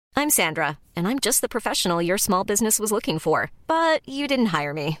I'm Sandra, and I'm just the professional your small business was looking for. But you didn't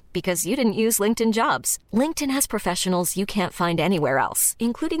hire me because you didn't use LinkedIn Jobs. LinkedIn has professionals you can't find anywhere else,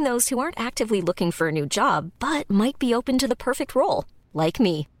 including those who aren't actively looking for a new job, but might be open to the perfect role, like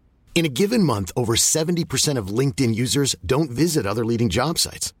me. In a given month, over 70% of LinkedIn users don't visit other leading job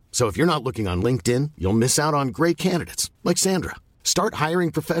sites. So if you're not looking on LinkedIn, you'll miss out on great candidates like Sandra. Start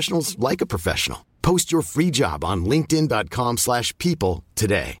hiring professionals like a professional. Post your free job on linkedin.com/people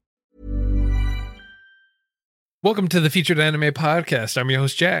today. Welcome to the Featured Anime Podcast. I'm your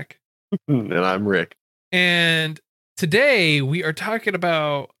host, Jack. And I'm Rick. And today we are talking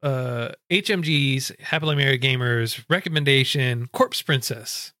about HMG's Happily Married Gamers recommendation, Corpse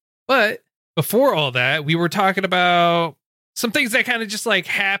Princess. But before all that, we were talking about some things that kind of just like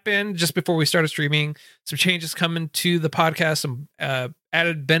happened just before we started streaming, some changes coming to the podcast, some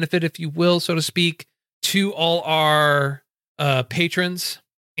added benefit, if you will, so to speak, to all our patrons,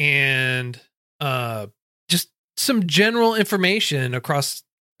 and just some general information across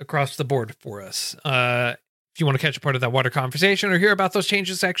the board for us. If you want to catch a part of that water conversation or hear about those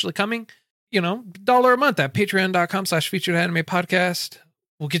changes actually coming, $1 a month at patreon.com/featured anime podcast.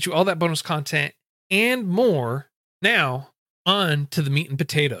 We'll get you all that bonus content and more. Now, on to the meat and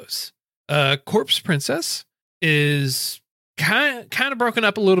potatoes. Corpse Princess is kind of broken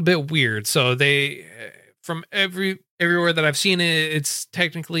up a little bit weird. So they, from everywhere that I've seen it, it's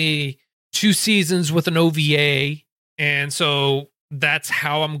technically 2 seasons with an OVA. And so that's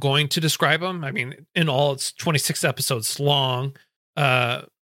how I'm going to describe them. I mean, in all, it's 26 episodes long.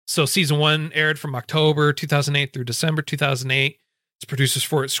 So season 1 aired from October 2008 through December 2008. It's producers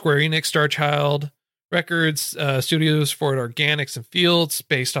for it, Square Enix, Star Child Records, studios for it, Organics and Fields,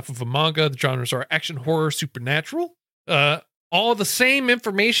 based off of a manga. The genres are action, horror, supernatural. All the same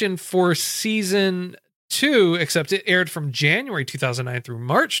information for season 2, except it aired from January 2009 through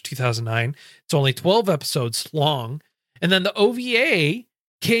March 2009. It's only 12 episodes long. And then the OVA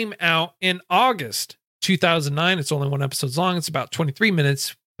came out in August 2009. It's only 1 episode long. It's about 23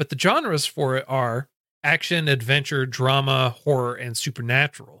 minutes, but the genres for it are action, adventure, drama, horror, and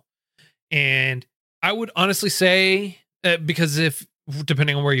supernatural. And I would honestly say that, because if,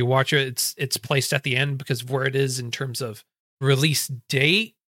 depending on where you watch it, it's placed at the end because of where it is in terms of release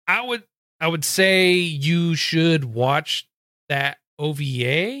date. I would say you should watch that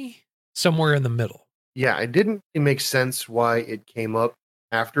OVA somewhere in the middle. Yeah, it didn't make sense why it came up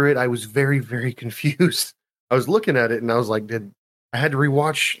after it. I was very, very confused. I was looking at it and I was like, I had to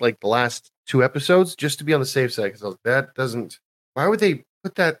rewatch like the last 2 episodes just to be on the safe side, because I was like, why would they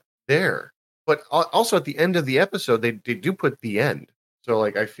put that there? But also at the end of the episode, they do put the end. So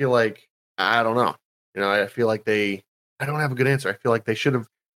like, I feel like, I don't know. I feel like I don't have a good answer. I feel like they should have,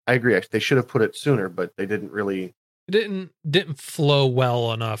 I agree, they should have put it sooner, but they didn't really. It didn't flow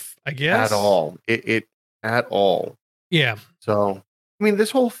well enough, I guess. At all. It at all. Yeah. So, I mean,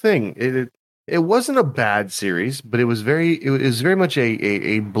 this whole thing, it wasn't a bad series, but it was very much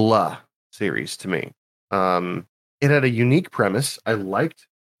a blah series to me. It had a unique premise. I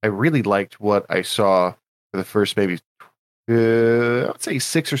really liked what I saw for the first maybe I'd say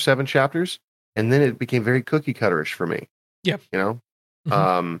 6 or 7 chapters, and then it became very cookie cutterish for me. Yeah.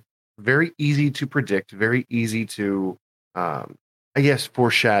 Mm-hmm. Very easy to predict, very easy to I guess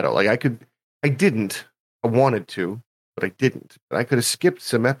foreshadow. Like I wanted to, but I didn't. But I could have skipped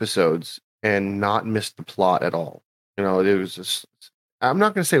some episodes and not missed the plot at all. It was I'm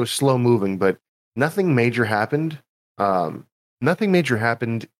not going to say it was slow moving, but nothing major happened. Nothing major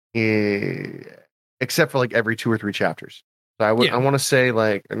happened except for like every 2 or 3 chapters. So I want to say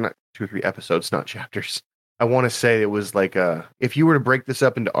like, not 2 or 3 episodes, not chapters. I want to say it was like if you were to break this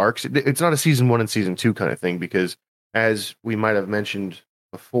up into arcs, it's not a season 1 and season 2 kind of thing, because as we might have mentioned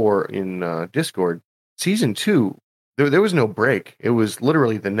before in Discord, season 2, there was no break. It was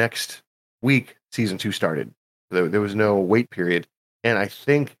literally the next week season 2 started. There was no wait period. And I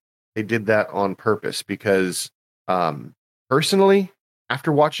think they did that on purpose because personally,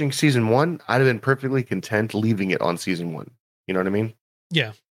 after watching season 1, I'd have been perfectly content leaving it on season 1. You know what I mean?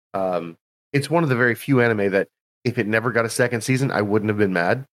 Yeah. It's one of the very few anime that if it never got a second season, I wouldn't have been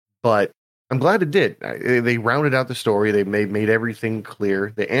mad. But I'm glad it did. They rounded out the story. They made everything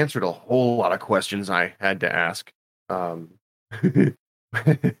clear. They answered a whole lot of questions I had to ask. One of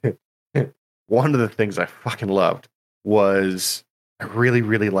the things I fucking loved was I really,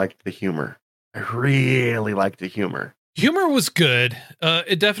 really liked the humor. I really liked the humor. Humor was good.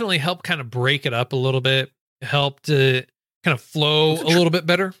 It definitely helped kind of break it up a little bit. It helped kind of flow a little bit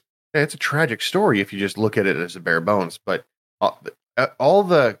better. Yeah, it's a tragic story if you just look at it as a bare bones, but all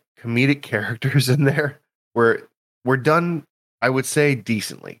the comedic characters in there were done, I would say,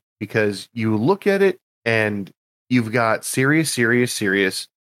 decently. because you look at it and you've got serious,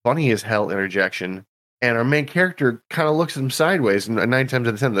 funny as hell interjection, and our main character kind of looks at him sideways, and 9 times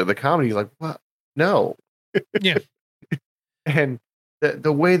out of 10, the comedy is like, "What? No." Yeah. And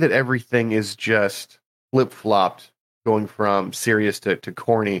the way that everything is just flip flopped, going from serious to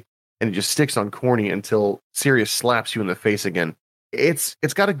corny, and it just sticks on corny until serious slaps you in the face again. It's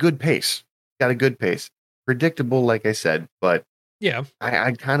got a good pace. Predictable, like I said, but yeah,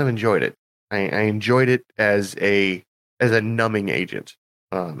 I kind of enjoyed it. I enjoyed it as a numbing agent.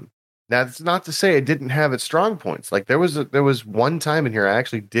 That's not to say it didn't have its strong points. Like there was one time in here I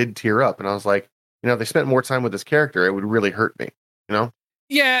actually did tear up, and I was like, if they spent more time with this character, it would really hurt me.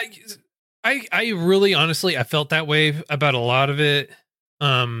 Yeah, I really honestly I felt that way about a lot of it.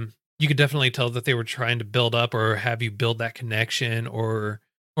 You could definitely tell that they were trying to build up or have you build that connection or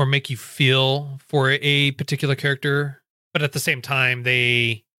make you feel for a particular character, but at the same time,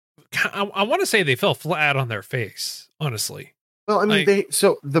 I want to say they fell flat on their face. Honestly, well, I mean,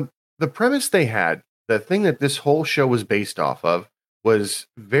 the premise they had, the thing that this whole show was based off of, was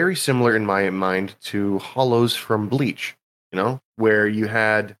very similar in my mind to Hollows from Bleach. Where you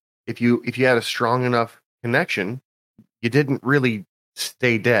had if you had a strong enough connection, you didn't really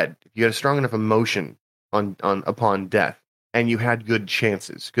stay dead. If you had a strong enough emotion upon death, and you had good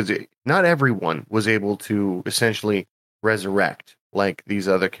chances, because not everyone was able to essentially resurrect like these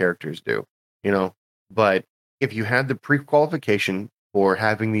other characters do. But if you had the pre-qualification for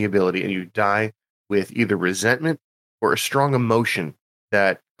having the ability, and you die with either resentment or a strong emotion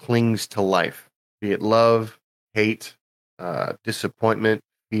that clings to life, be it love, hate, disappointment,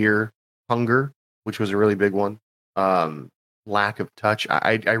 fear, hunger, which was a really big one, lack of touch.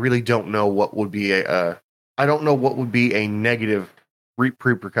 I really don't know what would be I don't know what would be a negative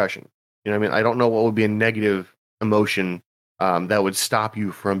repercussion. I mean? I don't know what would be a negative emotion that would stop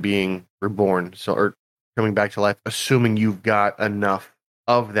you from being reborn, or coming back to life, assuming you've got enough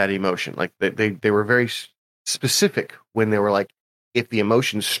of that emotion. Like they were very specific when they were like, if the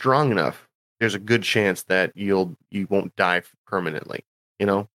emotion's strong enough, there's a good chance that you won't die permanently.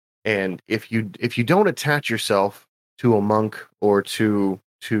 And if you don't attach yourself to a monk or to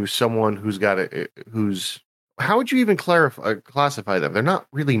someone who's got how would you even classify them? They're not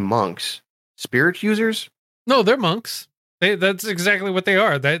really monks. Spirit users? No, they're monks. That's exactly what they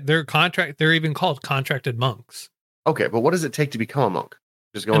are. They're even called contracted monks. Okay, but what does it take to become a monk?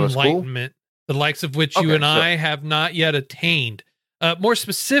 Just going to school? Enlightenment, the likes of which you and I have not yet attained. More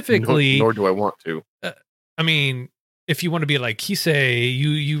specifically, nor do I want to. I mean, if you want to be like Kisei,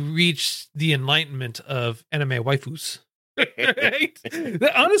 you reach the enlightenment of anime waifus. Right?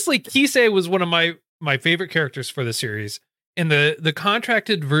 Honestly, Kisei was one of my favorite characters for the series, and the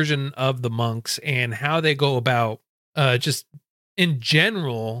contracted version of the monks and how they go about just in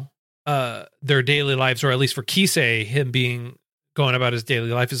general their daily lives, or at least for Kisei, him going about his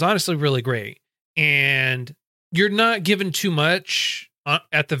daily life, is honestly really great. And you're not given too much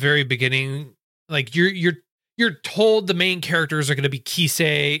at the very beginning. Like you're told the main characters are going to be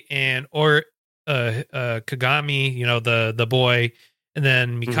Kisei or Kagami, the boy, and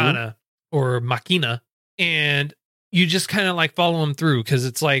then Mikana or Makina, and you just kind of like follow him through, because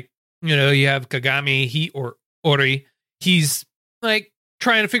it's like, you have Kagami, or Ori, he's like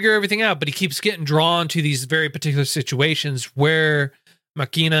trying to figure everything out, but he keeps getting drawn to these very particular situations where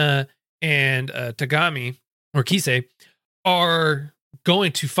Makina and Tagami or Kisei are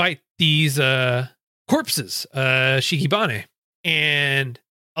going to fight these corpses, Shikibane. And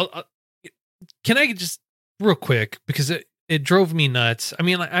can I just real quick, because it drove me nuts. I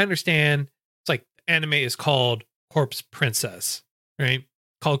mean, like, I understand it's like anime is called Corpse Princess, right?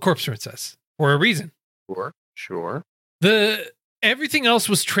 Called Corpse Princess for a reason. Sure. Everything else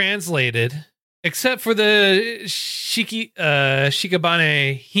was translated except for the Shikibane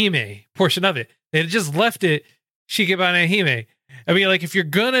Hime portion of it. They just left it Shikibane Hime. I mean, like, if you're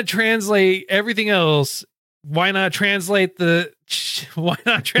gonna translate everything else, why not translate that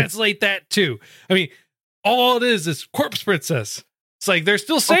too? I mean, all it is Corpse Princess. It's like they're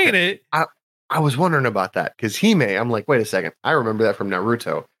still saying it. I was wondering about that, because Hime, I'm like, wait a second, I remember that from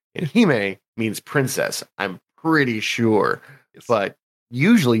Naruto, and Hime means princess, I'm pretty sure, but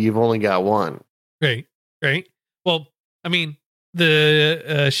usually you've only got one. Right. Well, I mean, the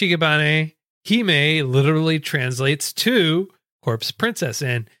Shikibane Hime literally translates to Corpse Princess,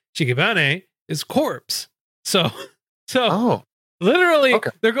 and Shikibane is corpse. So literally,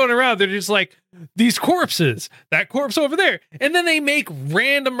 They're going around. They're just like, these corpses, that corpse over there, and then they make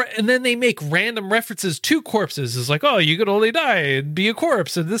random references to corpses. It's like, oh, you could only die and be a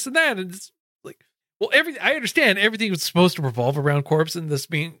corpse, and this and that, and it's like, Well, I understand everything was supposed to revolve around corpse and this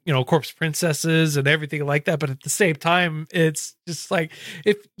being, corpse princesses and everything like that. But at the same time, it's just like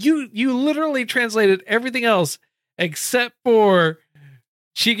if you literally translated everything else except for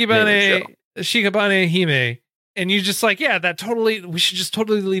Shikibane Hime, and you just like, yeah, we should just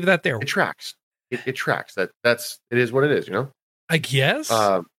totally leave that there. It tracks. It tracks. It is what it is, I guess.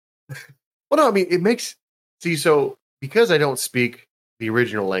 Well, no, I mean, it makes, so because I don't speak the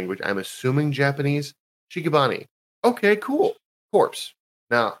original language, I'm assuming Japanese. Shikibane. Okay, cool. Corpse.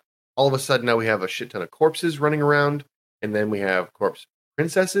 Now, all of a sudden, now we have a shit ton of corpses running around, and then we have corpse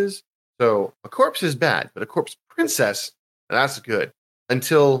princesses. So a corpse is bad, but a corpse princess, that's good.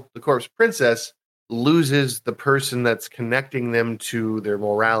 Until the corpse princess loses the person that's connecting them to their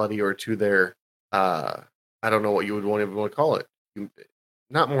morality or to their, I don't know what you would want to call it.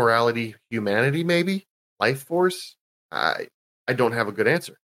 Not morality, humanity, maybe? Life force? I don't have a good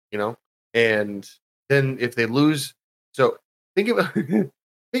answer, And then if they lose, so think of it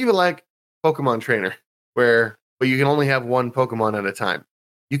like Pokemon Trainer, but you can only have one Pokemon at a time.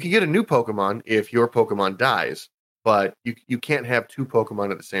 You can get a new Pokemon if your Pokemon dies, but you can't have two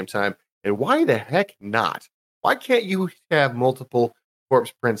Pokemon at the same time. And why the heck not? Why can't you have multiple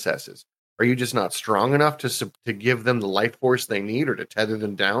corpse princesses? Are you just not strong enough to give them the life force they need or to tether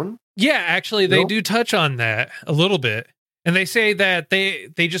them down? Yeah, actually, they do touch on that a little bit. And they say that they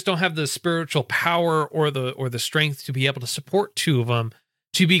just don't have the spiritual power or the strength to be able to support two of them,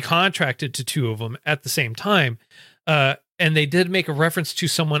 to be contracted to two of them at the same time. And they did make a reference to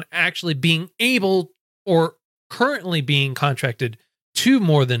someone actually being able or currently being contracted to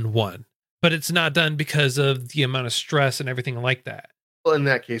more than one, but it's not done because of the amount of stress and everything like that. Well, in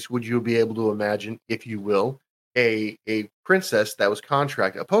that case, would you be able to imagine, if you will, a princess that was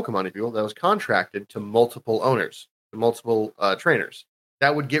contracted, a Pokemon, if you will, that was contracted to multiple owners, to multiple trainers?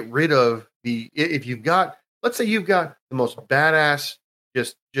 That would get rid of if you've got, let's say you've got the most badass,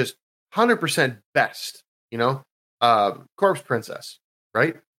 just 100% best, corpse princess,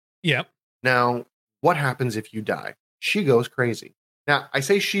 right? Yep. Now, what happens if you die? She goes crazy. Now, I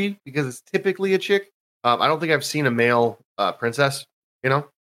say she because it's typically a chick. I don't think I've seen a male princess,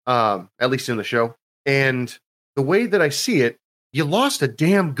 at least in the show. And the way that I see it, you lost a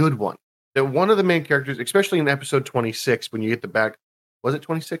damn good one. That one of the main characters, especially in episode 26, when you get was it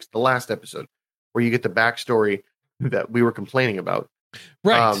 26? The last episode, where you get the backstory that we were complaining about.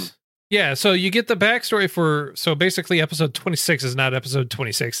 Right. Yeah, so you get the backstory so basically episode 26 is not episode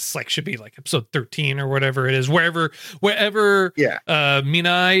 26. It's like, should be like episode 13 or whatever it is. Wherever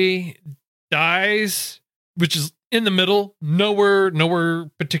Minai dies, which is in the middle, nowhere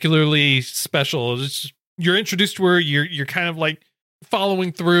particularly special. It's just, you're introduced to her, you're kind of like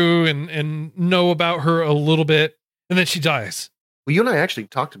following through and know about her a little bit, and then she dies. Well, you and I actually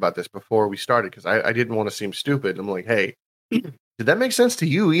talked about this before we started, because I didn't want to seem stupid. I'm like, hey, did that make sense to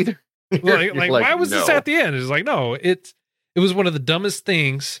you either? like why was this at the end? It's like, no, it was one of the dumbest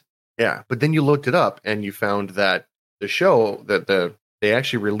things. Yeah, but then you looked it up and you found that the show they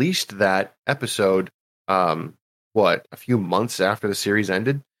actually released that episode a few months after the series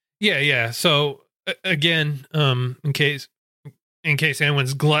ended. Yeah. So again, in case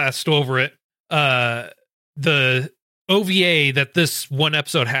anyone's glassed over it, the OVA that this one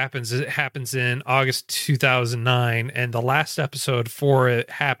episode happens in August 2009, and the last episode for it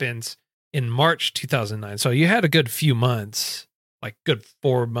happens in March 2009. So you had a good few months, like good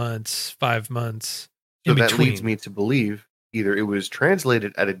 4 months, 5 months. So that leads me to believe either it was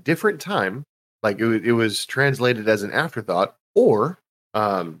translated at a different time, like it was translated as an afterthought, or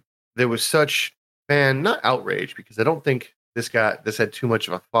there was such not outrage, because I don't think this had too much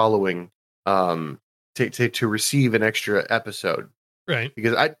of a following to receive an extra episode, right?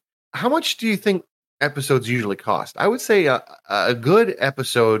 Because how much do you think episodes usually cost? I would say a good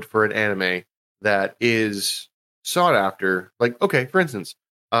episode for an anime that is sought after, like, okay, for instance,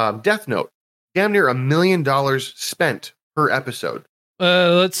 Death Note, damn near $1 million spent per episode.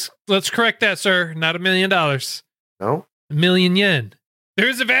 Let's correct that, sir. Not $1 million. No, 1 million yen. There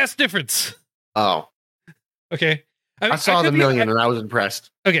is a vast difference. Oh, okay. I saw the million and I was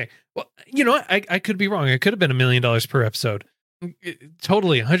impressed. Okay. Well, you know what? I could be wrong. It could have been $1 million per episode.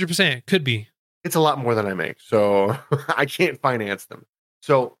 Totally, 100% could be. It's a lot more than I make, so I can't finance them.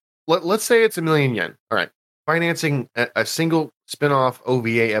 So let's say it's 1 million yen. All right. Financing a single spin-off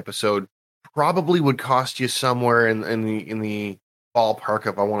OVA episode probably would cost you somewhere in the ballpark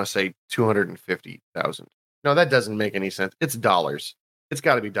of, I want to say, 250,000. No, that doesn't make any sense. It's dollars. It's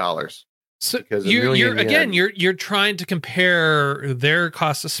got to be dollars. So you're trying to compare their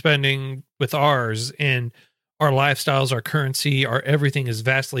cost of spending with ours, and our lifestyles, our currency, our everything is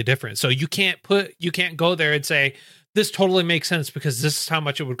vastly different. So you can't go there and say, this totally makes sense because this is how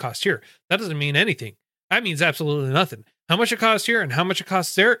much it would cost here. That doesn't mean anything. That means absolutely nothing. How much it costs here and how much it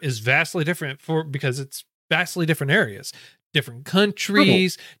costs there is vastly different because it's vastly different areas, different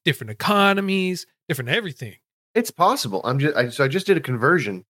countries, different economies, different everything. It's possible. I just did a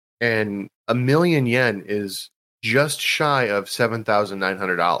conversion, and 1,000,000 yen is just shy of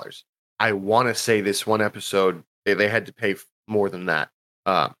 $7,900. I want to say this one episode they had to pay more than that.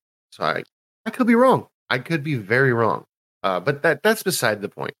 So I could be wrong. I could be very wrong. But that's beside the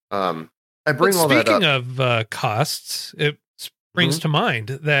point. I bring all that up. Speaking of costs, it brings to mind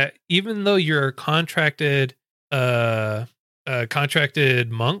that even though you're a contracted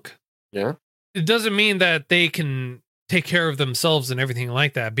monk, yeah, it doesn't mean that they can take care of themselves and everything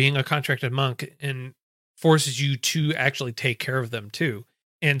like that. Being a contracted monk and forces you to actually take care of them too.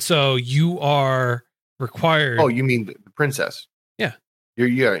 And so you are required. Oh, you mean the princess? Yeah. You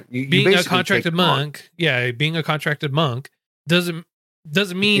being a contracted monk. Yeah. Being a contracted monk doesn't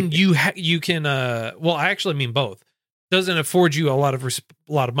mean you can, well, I actually mean both. Doesn't afford you a lot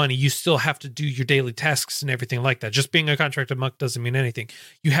of money. You still have to do your daily tasks and everything like that. Just being a contracted monk doesn't mean anything.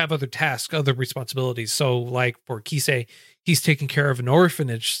 You have other tasks, other responsibilities. So like for Kisei, he's taking care of an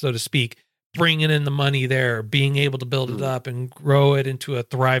orphanage, so to speak, bringing in the money there, being able to build it up and grow it into a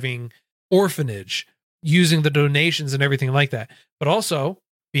thriving orphanage, using the donations and everything like that. But also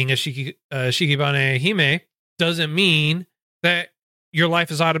being a Shikibane Hime doesn't mean that your life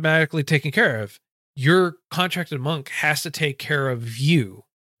is automatically taken care of. Your contracted monk has to take care of you.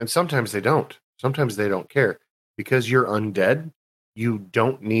 And sometimes they don't. Sometimes they don't care. Because you're undead, you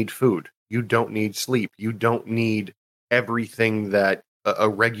don't need food. You don't need sleep. You don't need everything that a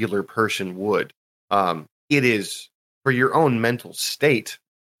regular person would. It is, for your own mental state,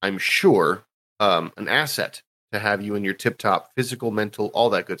 I'm sure, an asset to have you in your tip-top physical, mental, all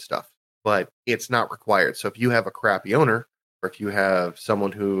that good stuff. But it's not required. So if you have a crappy owner, or if you have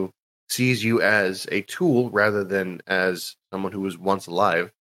someone who sees you as a tool rather than as someone who was once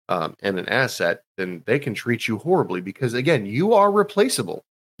alive and an asset, then they can treat you horribly because, again, you are replaceable.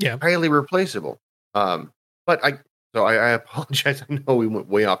 Yeah. Highly replaceable. But I apologize. I know we went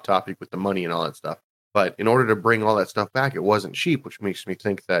way off topic with the money and all that stuff. But in order to bring all that stuff back, it wasn't cheap, which makes me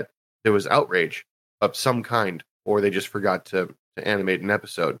think that there was outrage of some kind, or they just forgot to animate an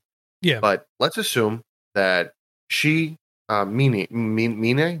episode. Yeah. But let's assume that she... Mine,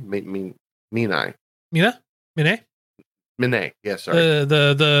 yeah, sorry.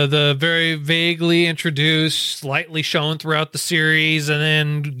 The very vaguely introduced, slightly shown throughout the series, and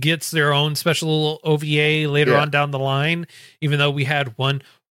then gets their own special OVA later on down the line, even though we had one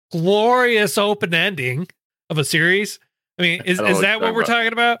glorious open ending of a series. I mean, is that what we're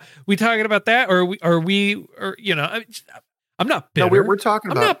talking about? We talking about that, or you know, I'm not bitter. No, we're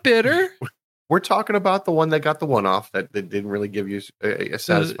talking about. I'm not bitter. We're talking about the one that got the one-off that didn't really give you a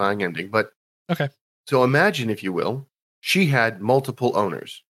satisfying ending. But okay. So imagine, if you will, she had multiple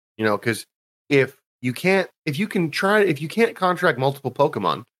owners. You know, because if you can't contract multiple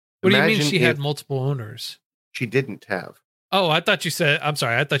Pokemon. What do you mean she had multiple owners? She didn't have. Oh, I'm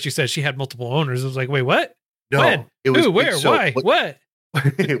sorry. I thought you said she had multiple owners. I was like, wait, what? No, when? It was who, where, why, what?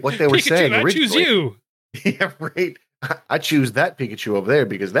 What they were Pikachu, saying originally. I choose you. Yeah, right. I choose that Pikachu over there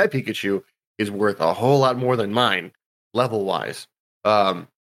because that Pikachu is worth a whole lot more than mine, level wise. No,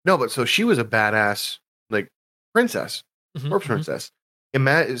 but so she was a badass like princess, or princess.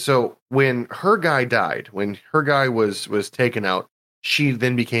 So when her guy died, when her guy was taken out, she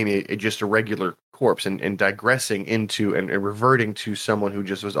then became just a regular corpse and digressing into and reverting to someone who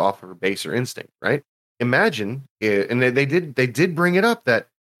just was off of her baser instinct, right? Imagine, and they did bring it up that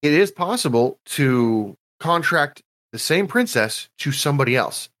it is possible to contract the same princess to somebody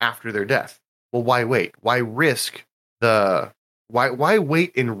else after their death. Well, why wait? Why risk why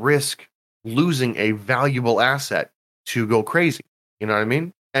wait and risk losing a valuable asset to go crazy? You know what I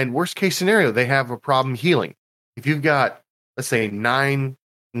mean? And worst case scenario, they have a problem healing. If you've got, let's say, nine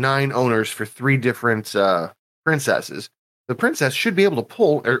owners for 3 different princesses, the princess should be able to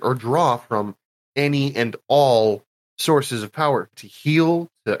pull or draw from any and all sources of power to heal,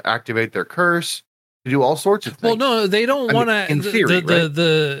 to activate their curse, to do all sorts of things. Well, no, they don't want to. In theory,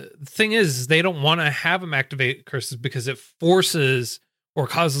 the thing is, they don't want to have them activate curses because it forces or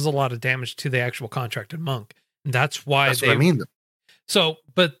causes a lot of damage to the actual contracted monk. And that's why what I mean. So,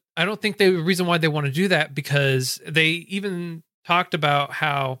 but I don't think the reason why they want to do that, because they even talked about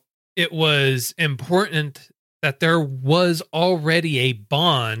how it was important that there was already a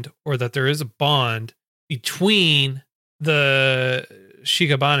bond, or that there is a bond between the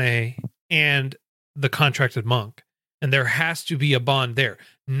Shikibane and the contracted monk, and there has to be a bond there,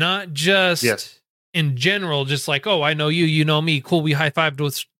 not just in general, just like, oh, I know you, you know me, cool, we high-fived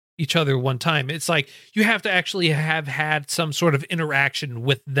with each other one time. It's like you have to actually have had some sort of interaction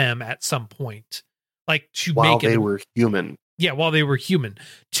with them at some point, like to while make it, they were human. Yeah, while they were human,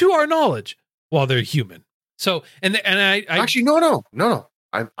 to our knowledge, while they're human. So, and I actually no.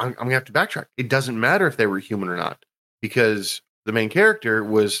 I'm gonna have to backtrack. It doesn't matter if they were human or not, because the main character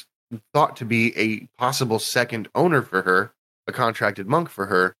was thought to be a possible second owner for her, a contracted monk for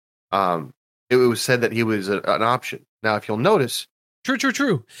her. It was said that he was an option. Now, if you'll notice,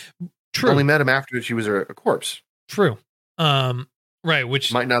 true. Only met him after she was a corpse. True. Right,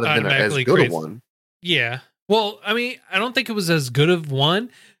 which might not have been as good a one. Yeah. Well, I mean, I don't think it was as good of one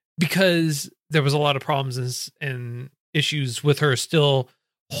because there was a lot of problems and issues with her still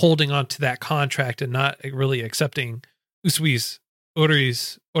holding on to that contract and not really accepting Usui's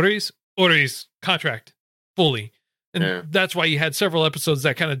Ori's contract fully. And that's why you had several episodes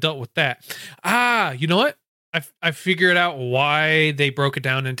that kind of dealt with that. You know what? I figured out why they broke it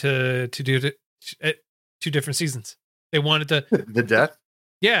down into two different seasons. They wanted to the death.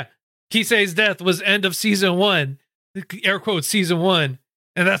 Yeah, Kisei's death was end of season 1, air quotes season 1,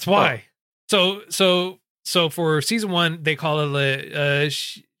 and that's why. So for season 1, they call it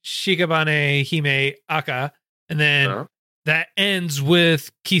Shikabane Hime Aka, and then that ends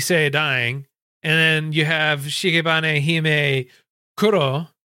with Kisei dying, and then you have Shikabane Hime Kuro,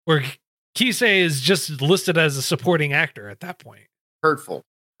 where Kisei is just listed as a supporting actor at that point. Hurtful.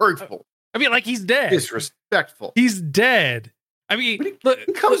 I mean, like, he's dead. Disrespectful. He's dead. I mean, he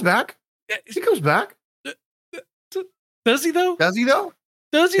comes back. He comes back. Does he though?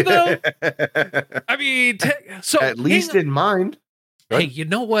 I mean, so at least in mind. Hey, you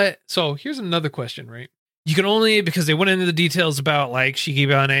know what? So here's another question, right? You can only, because they went into the details about like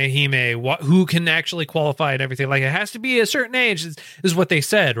Shikibane Hime, who can actually qualify and everything. Like, it has to be a certain age, is what they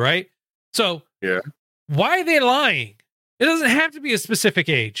said, right? So why are they lying? It doesn't have to be a specific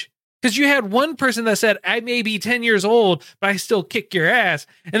age. Because you had one person that said, I may be 10 years old, but I still kick your ass.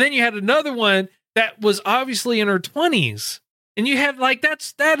 And then you had another one that was obviously in her 20s. And you had like, that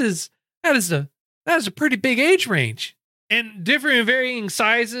is a pretty big age range. And different and varying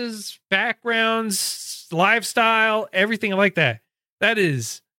sizes, backgrounds, lifestyle, everything like that. That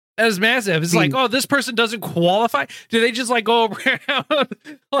is massive. It's like, oh, this person doesn't qualify. Do they just like go around,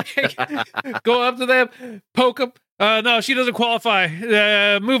 like go up to them, poke them? No, she doesn't qualify.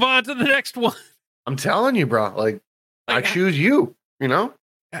 Move on to the next one. I'm telling you, bro. Like I choose you. You know.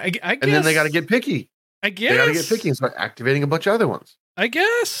 I guess. And then they got to get picky. I guess they got to get picky and start activating a bunch of other ones. I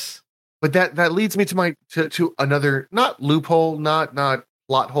guess. But that leads me to another, not loophole, not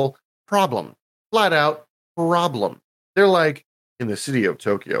plot hole, problem. Flat out problem. They're like, in the city of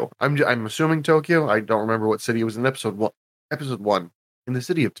Tokyo. I'm assuming Tokyo. I don't remember what city it was in episode 1. In the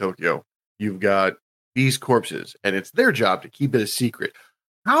city of Tokyo, you've got these corpses, and it's their job to keep it a secret.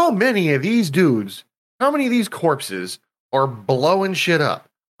 How many of these corpses are blowing shit up?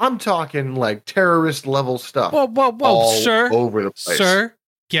 I'm talking like terrorist level stuff. Whoa, all sir, over the place. Sir,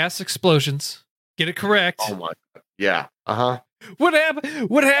 gas explosions. Get it correct. Oh my God. Yeah. What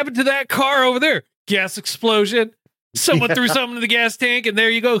happened to that car over there? Gas explosion. Someone threw something in the gas tank, and there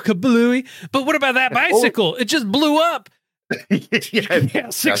you go, kablooey. But what about that bicycle? It just blew up.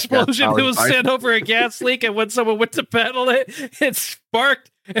 Gas explosion. It was sent over a gas leak, and when someone went to pedal it, it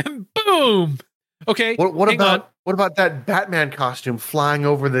sparked, and boom. Okay. What about that Batman costume flying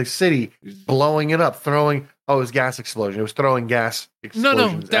over the city, blowing it up, throwing? Oh, it was gas explosion. It was throwing gas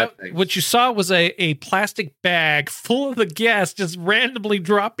explosions. No. What you saw was a plastic bag full of the gas, just randomly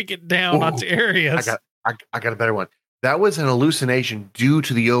dropping it down onto areas. I got a better one. That was an hallucination due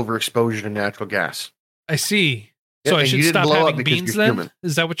to the overexposure to natural gas. I see. So I should stop having beans then? Human.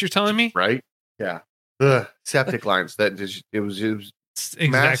 Is that what you're telling me? Right? Yeah. Septic lines. It was exactly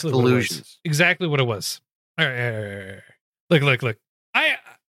mass delusions. Exactly what it was. All right. Look.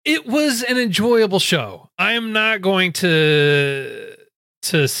 It was an enjoyable show. I am not going to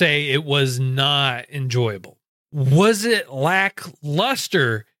say it was not enjoyable. Was it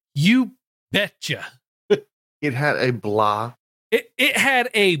lackluster? You betcha. It had a blah. It had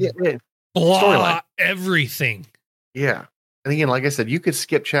a blah storyline. Everything. Yeah. And again, like I said, you could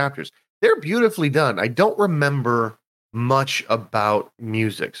skip chapters. They're beautifully done. I don't remember much about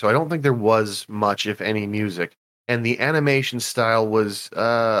music, so I don't think there was much, if any, music. And the animation style was,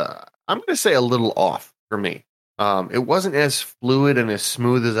 I'm going to say, a little off for me. It wasn't as fluid and as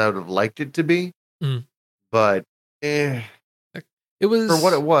smooth as I would have liked it to be. But it was, for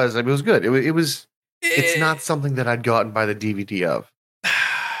what it was, I mean, it was good. It's not something that I'd go out and buy the DVD of.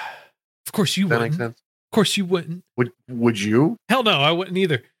 Of course you That wouldn't. makes sense. Of course you wouldn't. Would you? Hell no, I wouldn't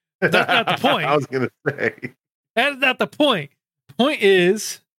either. That's not the point. I was gonna say That is not the point. The point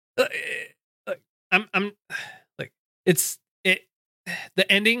is, I'm like,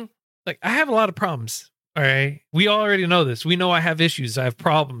 the ending. Like, I have a lot of problems. All right, we already know this. We know I have issues. I have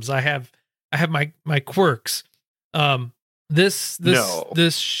problems. I have my quirks. This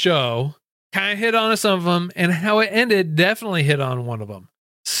show kind of hit on some of them, and how it ended definitely hit on one of them.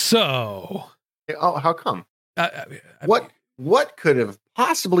 So, how come? What could have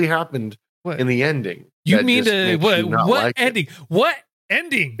possibly happened in the ending? You mean what ending? What ending? What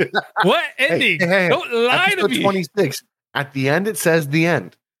ending? Hey, don't lie to me. 26. At the end, it says the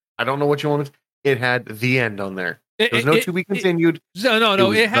end. I don't know what you want. It had the end on there. There's no to be continued.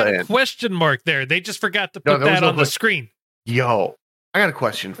 No. It had a question mark there. They just forgot to put that on the screen. Yo, I got a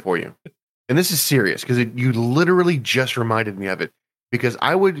question for you. And this is serious because you literally just reminded me of it. Because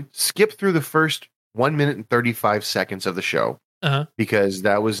I would skip through the first 1 minute and 35 seconds of the show. Because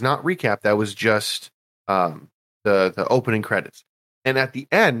that was not recap. That was just the opening credits. And at the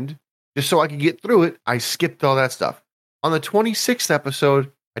end, just so I could get through it, I skipped all that stuff. On the 26th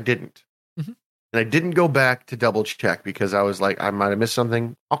episode, I didn't. Mm-hmm. And I didn't go back to double check because I was like, I might have missed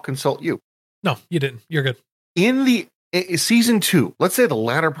something. I'll consult you. No, you didn't. You're good. In the season 2, let's say the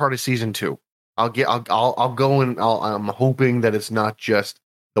latter part of season 2, I'll go and I'm hoping that it's not just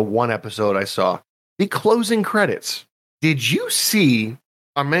the one episode I saw. The closing credits. Did you see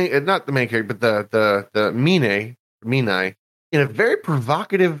not the main character, but the Minai in a very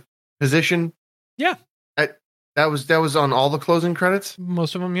provocative position? Yeah. That was on all the closing credits?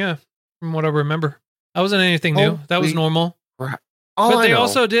 Most of them, yeah. From what I remember. That wasn't anything new. That was normal. But they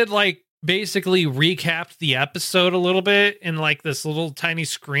also did basically recapped the episode a little bit in this little tiny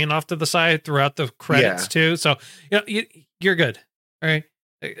screen off to the side throughout the credits too. So you're good. All right.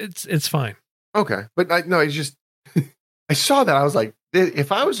 It's fine. Okay. But it's just I saw that. I was like,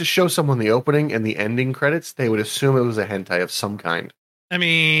 if I was to show someone the opening and the ending credits, they would assume it was a hentai of some kind. I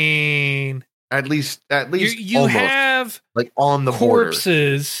mean, at least you almost, have on the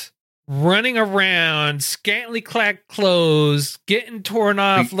corpses running around, scantily clad clothes, getting torn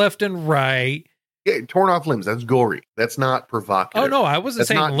off left and right. Yeah, torn off limbs. That's gory. That's not provocative. Oh no, I wasn't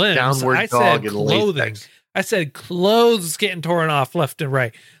saying limbs. I said clothing. I said clothes getting torn off left and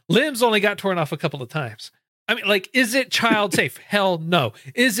right. Limbs only got torn off a couple of times. I mean, is it child safe? Hell no.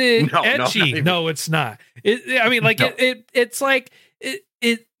 Is it etchy? No, it's not. It's like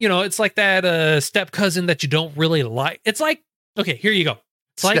it's like that step cousin that you don't really like. It's like, okay, here you go.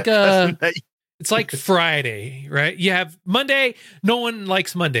 It's like Friday, right? You have Monday. No one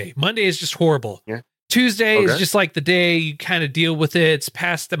likes Monday. Monday is just horrible. Yeah. Tuesday is just like the day you kind of deal with it. It's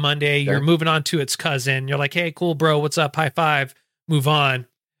past the Monday. You're moving on to its cousin. You're like, hey, cool, bro. What's up? High five. Move on.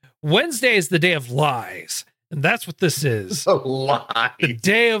 Wednesday is the day of lies. And that's what this is. A lie. The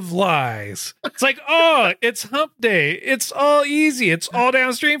day of lies. It's like, oh, it's hump day. It's all easy. It's all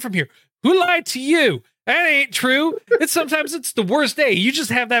downstream from here. Who lied to you? That ain't true. Sometimes it's the worst day. You just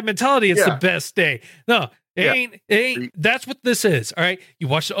have that mentality. It's the best day. No, it ain't. That's what this is. All right. You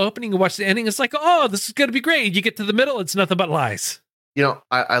watch the opening, you watch the ending. It's like, oh, this is going to be great. You get to the middle. It's nothing but lies.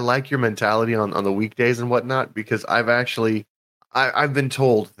 I like your mentality on the weekdays and whatnot, because I've been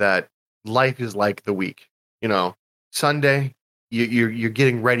told that life is like the week. Sunday, you're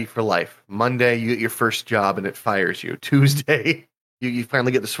getting ready for life. Monday, you get your first job and it fires you. Tuesday, you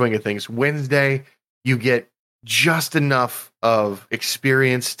finally get the swing of things. Wednesday, you get just enough of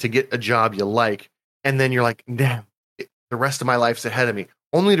experience to get a job you like. And then you're like, damn, the rest of my life's ahead of me.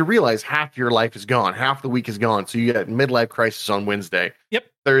 Only to realize half your life is gone. Half the week is gone. So you get midlife crisis on Wednesday. Yep.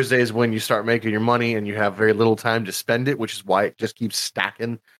 Thursday is when you start making your money and you have very little time to spend it, which is why it just keeps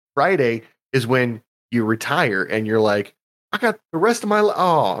stacking. Friday is when you retire and you're like, I got the rest of my life.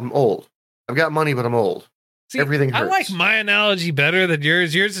 Oh, I'm old. I've got money, but I'm old. See, everything hurts. I like my analogy better than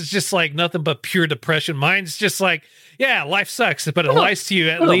yours. Yours is just like nothing but pure depression. Mine's just like, yeah, life sucks, but it lies to you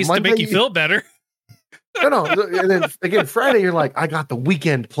at least Monday, to make you feel better. No. And then again, Friday, you're like, I got the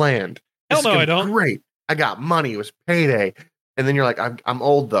weekend planned. Hell no, I don't. Great. I got money. It was payday. And then you're like, I'm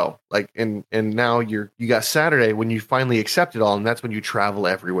old though. And now you got Saturday when you finally accept it all, and that's when you travel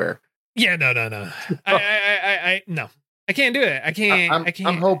everywhere. Yeah, no. I no. I can't do it. I can't.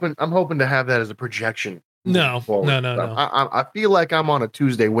 I'm hoping to have that as a projection. No. I feel like I'm on a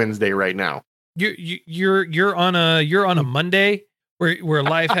Tuesday, Wednesday right now. You're on a Monday where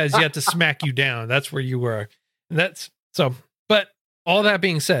life has yet to smack you down. That's where you were. That's so. But all that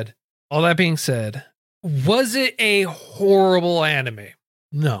being said, was it a horrible anime?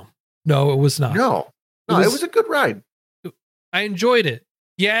 No, it was not. No, it was a good ride. I enjoyed it.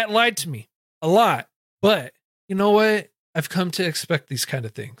 Yeah, it lied to me a lot. But you know what? I've come to expect these kind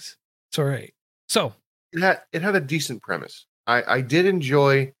of things. It's all right. So it had a decent premise. I did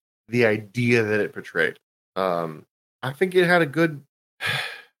enjoy the idea that it portrayed. I think it had a good.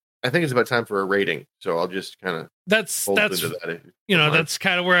 I think it's about time for a rating, so I'll just kind of that's that. That's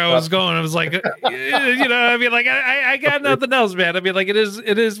kind of where I was going. I was like, I mean, like I got nothing else, man. I mean, like it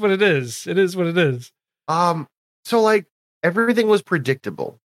is what it is. It is what it is. So like everything was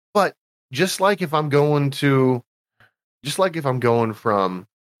predictable, but just like if I'm going from,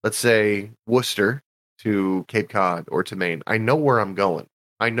 let's say, Worcester to Cape Cod or to Maine, I know where I'm going.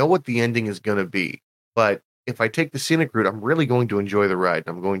 I know what the ending is going to be, but if I take the scenic route, I'm really going to enjoy the ride.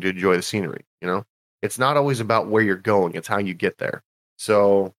 I'm going to enjoy the scenery. It's not always about where you're going. It's how you get there.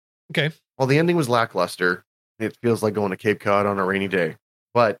 So, okay. Well, the ending was lackluster. It feels like going to Cape Cod on a rainy day,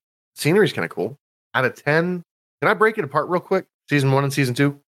 but scenery is kind of cool. Out of 10, can I break it apart real quick? Season 1 and season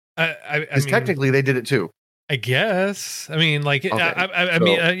 2? I mean, technically they did it too. I guess. I mean, like,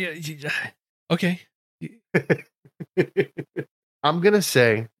 okay. I'm going to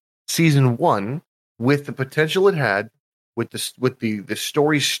say season 1, with the potential it had, with the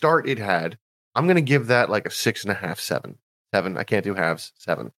story start it had, I'm going to give that like a 6.5, 7. 7. I can't do halves.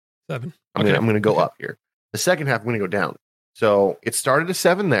 7. 7. I'm going to go up here. The second half, I'm going to go down. So it started a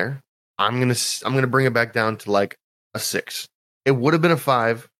 7 there. I'm going to bring it back down to like a 6. It would have been a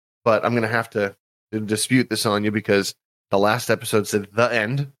 5, but I'm going to have to dispute this on you because the last episode said the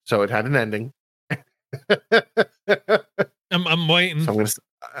end, so it had an ending. I'm waiting. So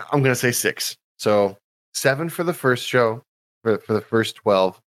I'm going to say 6. So 7 for the first show, for the first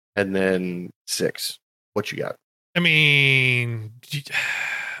 12, and then 6. What you got? I mean,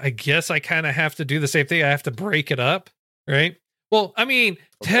 I guess I kind of have to do the same thing. I have to break it up, right? Well, I mean,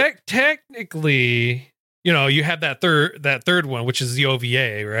 technically, you have that third one, which is the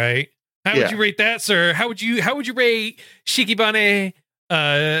OVA, right? How would you rate that, sir? How would you rate Shikabane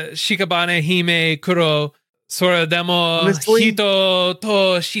Hime Kuro Sorademo Hito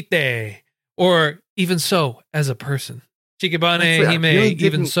to Shite, or even so as a person? Shikabane Hime,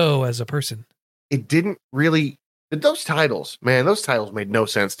 even so as a person. It didn't really. Those titles made no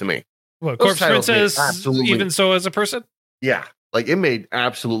sense to me. What, Corpse Princess, even so as a person? Yeah, like it made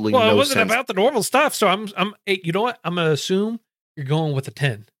absolutely no sense. Well, it wasn't about the normal stuff, so I'm. You know what? I'm gonna assume you're going with a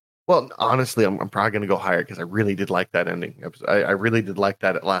 10. Well, honestly, I'm probably gonna go higher because I really did like that ending. I really did like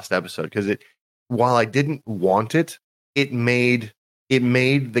that last episode because while I didn't want it, it made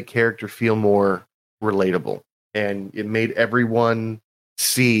the character feel more relatable, and it made everyone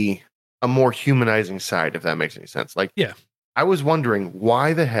see a more humanizing side, if that makes any sense. Like, yeah, I was wondering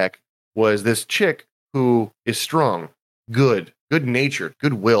why the heck was this chick who is strong, good-natured,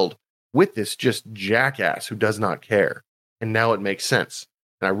 good-willed, with this just jackass who does not care. And now it makes sense.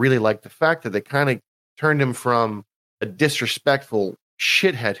 And I really like the fact that they kind of turned him from a disrespectful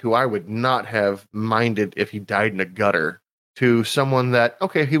shithead who I would not have minded if he died in a gutter to someone that,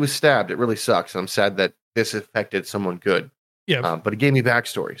 okay, he was stabbed. It really sucks. I'm sad that this affected someone good. Yeah. But it gave me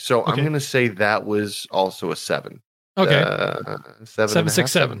backstory. So I'm going to say that was also a 7. Okay. 7,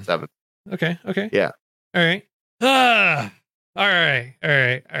 6, 7. 7. Okay. Yeah. All right. All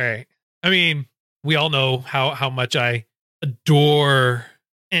right. I mean, we all know how much I adore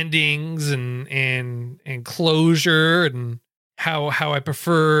endings and closure, and how I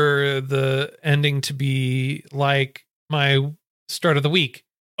prefer the ending to be like my start of the week.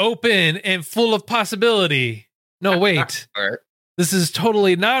 Open and full of possibility. No, wait. All right. This is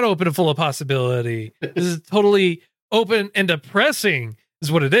totally not open and full of possibility. This is totally open and depressing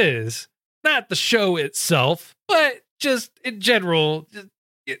is what it is. Not the show itself, but just in general,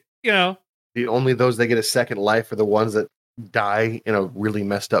 The only those that get a second life are the ones that die in a really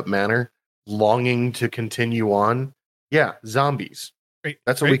messed up manner, longing to continue on. Yeah, zombies. Right.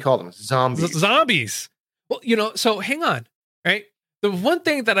 That's what we call them. Zombies. Well, so hang on, right? The one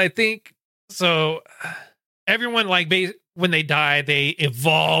thing that I think, everyone, like, when they die, they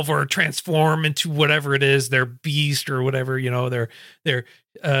evolve or transform into whatever it is, their beast or whatever,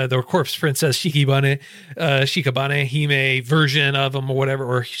 their Corpse Princess Shikabane Hime version of them or whatever,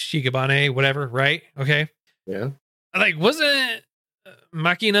 or Shikabane, whatever, right? Okay. Yeah. Like, wasn't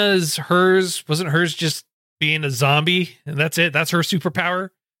hers just being a zombie, and that's it? That's her superpower.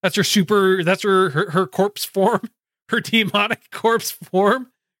 That's her corpse form, her demonic corpse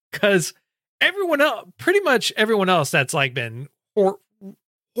form. Because pretty much everyone else that's like been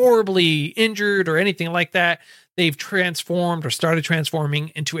horribly injured or anything like that, they've transformed or started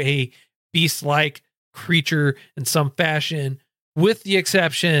transforming into a beast-like creature in some fashion, with the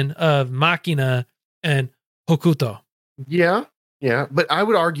exception of Makina and Hokuto. Yeah. Yeah, but I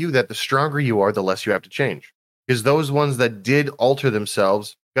would argue that the stronger you are, the less you have to change. Because those ones that did alter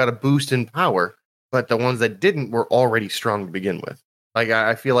themselves got a boost in power, but the ones that didn't were already strong to begin with. Like,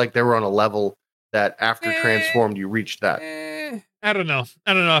 I feel like they were on a level that after transformed, you reached that. I don't know.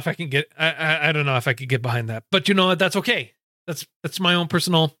 I don't know if I can get. I don't know if I could get behind that. But you know what? That's okay. That's my own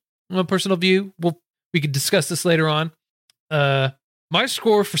personal view. We could discuss this later on. My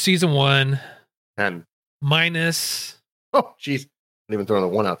score for season 1, 10 minus. Oh, jeez! Not even throwing the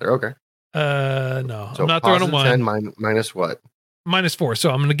 1 out there. Okay. No, so I'm not throwing a 1. 10 minus what? -4. So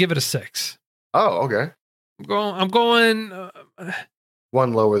I'm going to give it a 6. Oh, okay. I'm going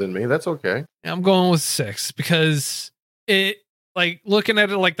 1 lower than me. That's okay. I'm going with 6 because it, like, looking at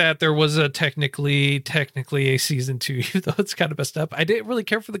it like that, there was a technically a season 2, even though it's kind of messed up. I didn't really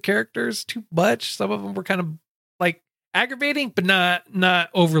care for the characters too much. Some of them were kind of like aggravating, but not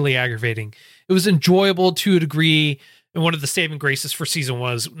overly aggravating. It was enjoyable to a degree. And one of the saving graces for season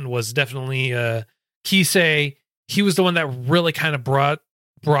 1 was definitely Kisei. He was the one that really kind of brought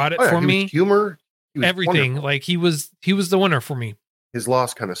it for me. Humor, everything. Wonderful. Like he was the winner for me. His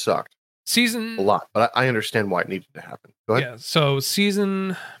loss kind of sucked a lot, but I understand why it needed to happen. Go ahead. Yeah. So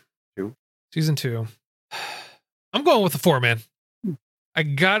season 2. I'm going with the 4, man. I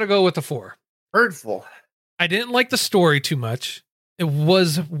gotta go with the 4. Hurtful. I didn't like the story too much. It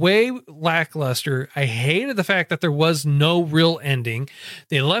was way lackluster. I hated the fact that there was no real ending.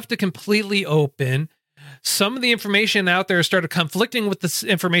 They left it completely open. Some of the information out there started conflicting with the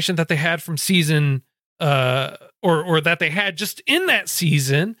information that they had from season, or that they had just in that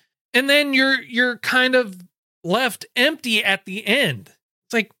season. And then you're kind of left empty at the end.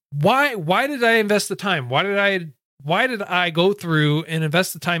 It's like, why did I invest the time? Why did I go through and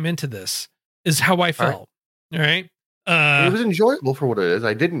invest the time into this? Is how I felt. All right. It was enjoyable for what it is.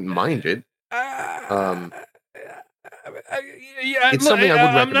 I didn't mind it. It's something I would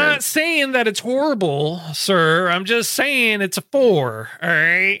recommend. I'm not saying that it's horrible, sir. I'm just saying it's a 4. All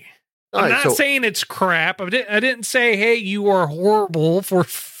right. I'm not saying it's crap. I didn't say, hey, you are horrible for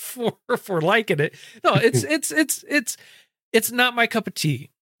liking it. No, it's not my cup of tea.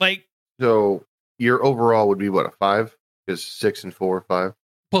 Like, so your overall would be what, a 5? Because 6 and 4, 5.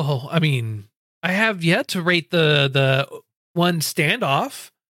 Well, I mean, I have yet to rate the one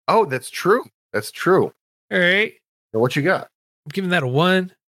standoff. Oh, that's true. All right. Now what you got? I'm giving that a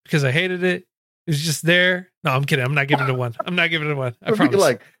 1 because I hated it. It was just there. No, I'm kidding. I'm not giving it a 1. I promise.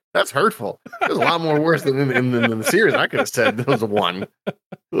 Like, that's hurtful. There's a lot more worse than in the series. I could have said it was a 1.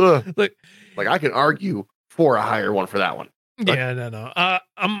 Look, like I can argue for a higher one for that one. But, yeah, no.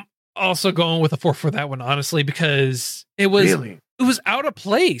 I'm also going with a 4 for that one, honestly, because it was out of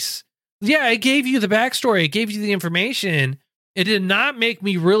place. Yeah, it gave you the backstory. It gave you the information. It did not make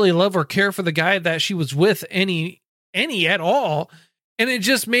me really love or care for the guy that she was with any at all. And it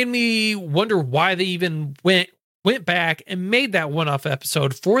just made me wonder why they even went back and made that one-off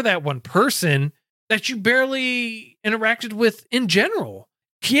episode for that one person that you barely interacted with in general.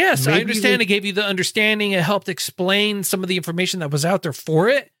 Yes, I understand it gave you the understanding. It helped explain some of the information that was out there for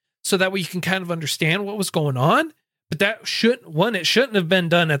it, so that way you can kind of understand what was going on. But that it shouldn't have been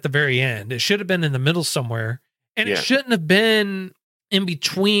done at the very end. It should have been in the middle somewhere. And it shouldn't have been in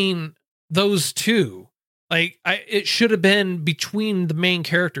between those two. Like, it should have been between the main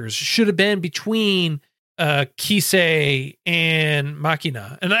characters. It should have been between Kisei and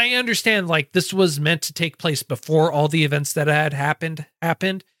Makina. And I understand, like, this was meant to take place before all the events that had happened,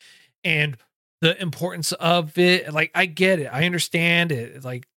 and the importance of it. Like, I get it. I understand it.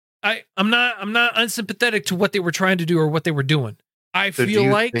 Like, I'm not unsympathetic to what they were trying to do or what they were doing. I feel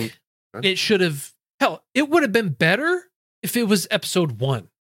like it should have, it would have been better if it was episode 1,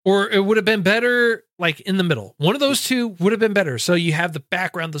 or it would have been better like in the middle. One of those two would have been better. So you have the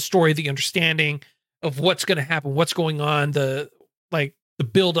background, the story, the understanding of what's going to happen, what's going on, the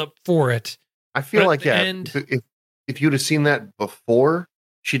build up for it. I feel like, if you'd have seen that before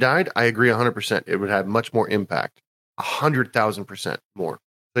she died, I agree 100%. It would have much more impact, 100,000% more.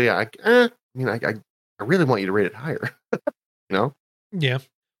 So yeah, I really want you to rate it higher. You know? Yeah.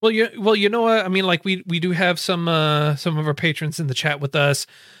 Well, you know what? I mean, like we do have some of our patrons in the chat with us.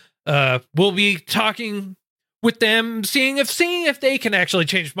 We'll be talking with them, seeing if they can actually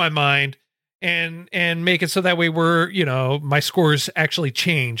change my mind and make it so that way my scores actually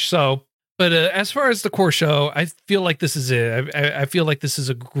change. So, but as far as the core show, I feel like this is it. I feel like this is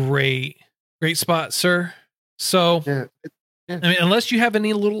a great spot, sir. So. Yeah. I mean, unless you have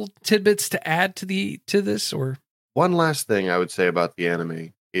any little tidbits to add to this, or one last thing I would say about the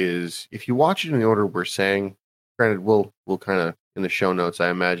anime is, if you watch it in the order we're saying, granted, we'll kind of in the show notes,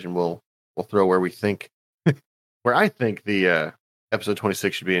 I imagine we'll throw where we think, where I think the episode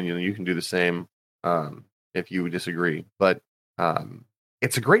 26 should be, and you can do the same if you disagree. But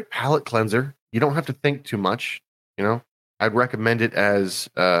it's a great palate cleanser. You don't have to think too much. I'd recommend it as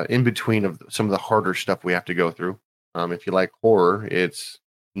in between of some of the harder stuff we have to go through. If you like horror, it's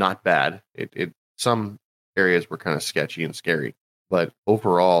not bad. It some areas were kind of sketchy and scary, but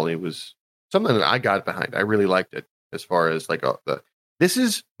overall, it was something that I got behind. I really liked it. As far as like this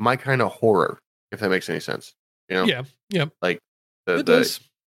is my kind of horror, if that makes any sense. Yeah. Like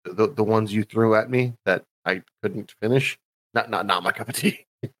the ones you threw at me that I couldn't finish. Not my cup of tea.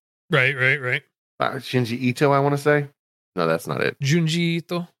 Right. Shinji Ito, I want to say. No, that's not it. Junji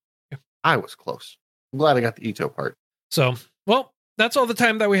Ito. Yeah. I was close. I'm glad I got the Ito part. So, well, that's all the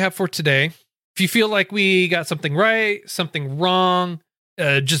time that we have for today. If you feel like we got something right, something wrong,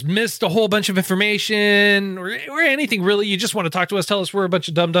 just missed a whole bunch of information or anything really, you just want to talk to us, tell us we're a bunch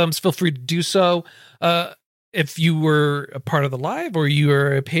of dum-dums, feel free to do so. If you were a part of the live or you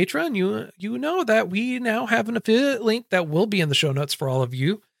are a patron, you know that we now have an affiliate link that will be in the show notes for all of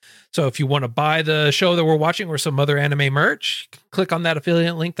you. So if you want to buy the show that we're watching or some other anime merch, click on that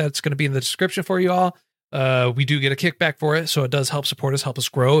affiliate link that's going to be in the description for you all. We do get a kickback for it, so it does help support us, help us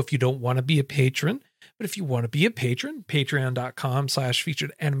grow if you don't want to be a patron. But if you want to be a patron,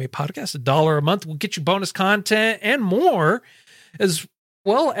 patreon.com/featured anime podcast, $1 a month will get you bonus content and more, as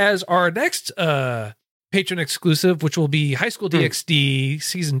well as our next patron exclusive, which will be High School DxD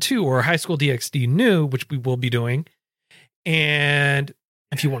Season 2 or High School DxD New, which we will be doing. And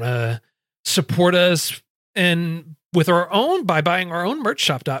if you want to support us and with our own by buying our own merch,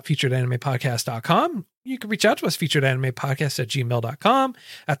 shop.featuredanimepodcast.com. You can reach out to us, featuredanimepodcast@gmail.com,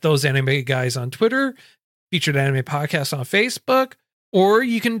 at Those Anime Guys on Twitter, Featured Anime Podcast on Facebook, or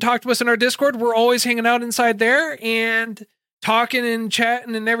you can talk to us in our Discord. We're always hanging out inside there and talking and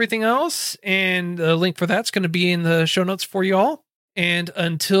chatting and everything else. And the link for that's going to be in the show notes for you all. And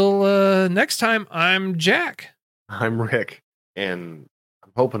until next time, I'm Jack. I'm Rick, and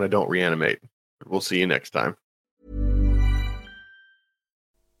I'm hoping I don't reanimate. We'll see you next time.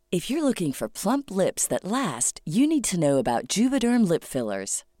 If you're looking for plump lips that last, you need to know about Juvederm lip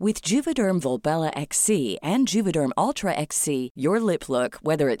fillers. With Juvederm Volbella XC and Juvederm Ultra XC, your lip look,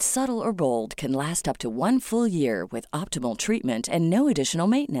 whether it's subtle or bold, can last up to 1 full year with optimal treatment and no additional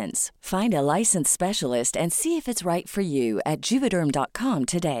maintenance. Find a licensed specialist and see if it's right for you at Juvederm.com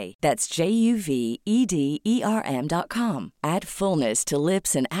today. That's JUVEDERM.com. Add fullness to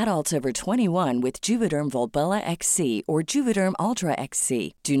lips in adults over 21 with Juvederm Volbella XC or Juvederm Ultra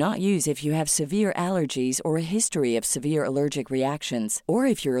XC. Do not use if you have severe allergies or a history of severe allergic reactions, or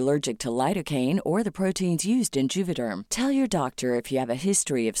if you're allergic to lidocaine or the proteins used in Juvederm. Tell your doctor if you have a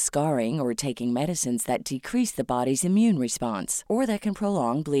history of scarring or taking medicines that decrease the body's immune response or that can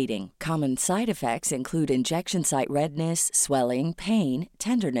prolong bleeding. Common side effects include injection site redness, swelling, pain,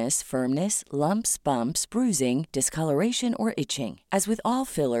 tenderness, firmness, lumps, bumps, bruising, discoloration, or itching. As with all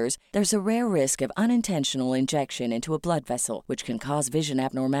fillers, there's a rare risk of unintentional injection into a blood vessel, which can cause vision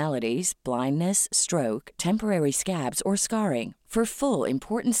abnormalities, blindness, stroke, temporary scabs, or scarring. For full,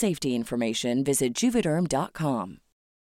 important safety information, visit Juvederm.com.